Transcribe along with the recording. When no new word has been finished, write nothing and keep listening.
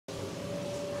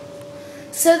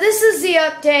So this is the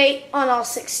update on all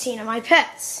 16 of my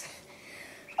pets.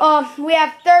 We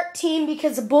have 13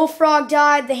 because the bullfrog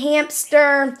died, the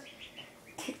hamster.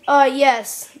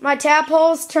 Yes, my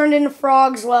tadpoles turned into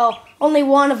frogs. Well, only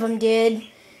one of them did.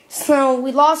 So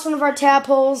we lost one of our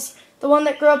tadpoles, the one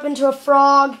that grew up into a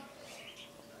frog.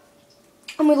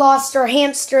 And we lost our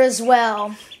hamster as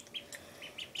well.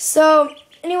 So,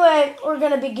 anyway, we're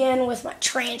going to begin with my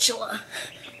tarantula.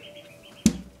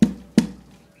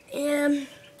 And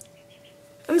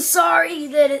I'm sorry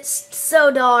that it's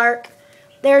so dark.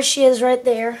 There she is right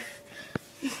there.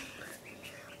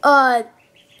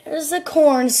 There's a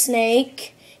corn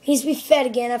snake. He needs to be fed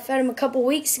again. I fed him a couple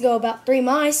weeks ago, about 3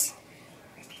 mice.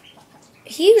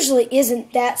 He usually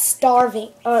isn't that starving,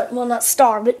 well, not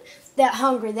starved, but that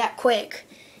hungry that quick.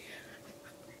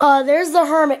 There's the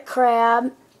hermit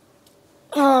crab.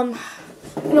 You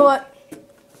know what?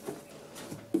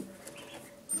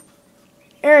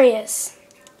 There he is.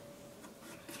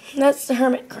 That's the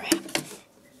hermit crab.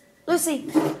 Lucy.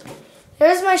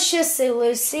 There's my shih,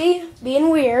 Lucy,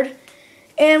 being weird.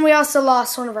 And we also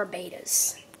lost one of our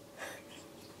bettas.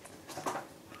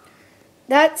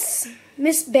 That's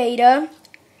Miss Betta.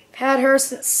 Had her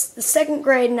since the 2nd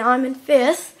grade, now I'm in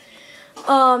 5th.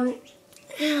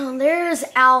 There's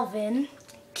Alvin.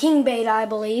 King betta, I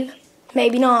believe.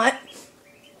 Maybe not.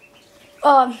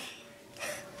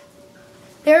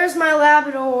 There's my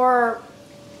labrador,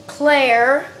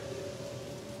 Claire.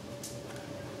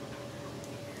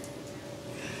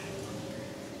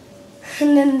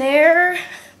 And then there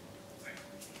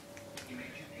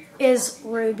is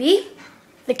Ruby,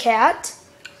 the cat.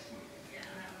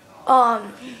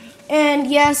 And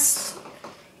yes,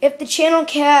 if the channel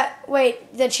cat,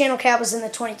 the channel cat was in the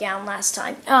 20 gallon last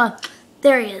time.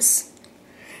 There he is.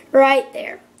 Right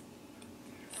there.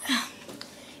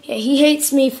 Yeah, he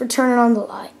hates me for turning on the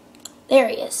light. There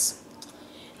he is.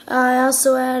 I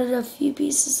also added a few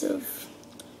pieces of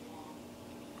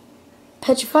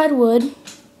petrified wood.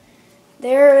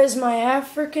 There is my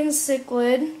African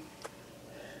cichlid.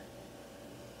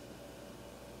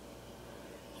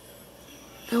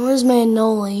 And where's my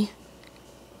maghlie?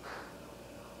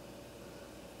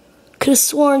 Could have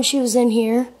sworn she was in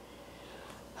here.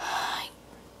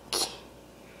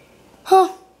 Huh.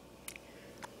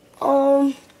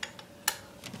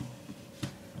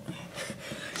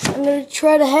 I'm going to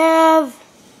try to have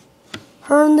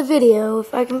her in the video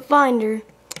if I can find her.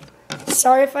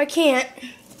 Sorry if I can't.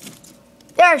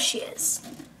 There she is.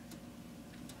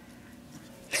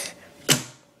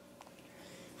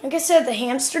 Like I said, the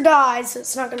hamster died, so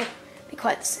it's not going to be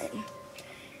quite the same.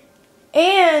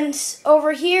 And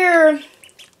over here,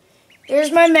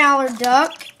 there's my mallard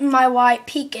duck and my white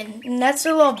pekin. And that's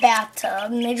their little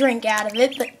bathtub, and they drink out of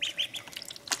it. But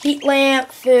heat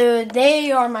lamp, food,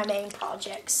 they are my main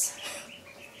projects.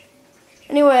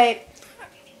 Anyway,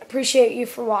 appreciate you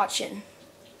for watching.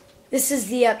 This is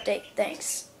the update.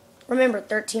 Thanks. Remember,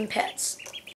 13 pets.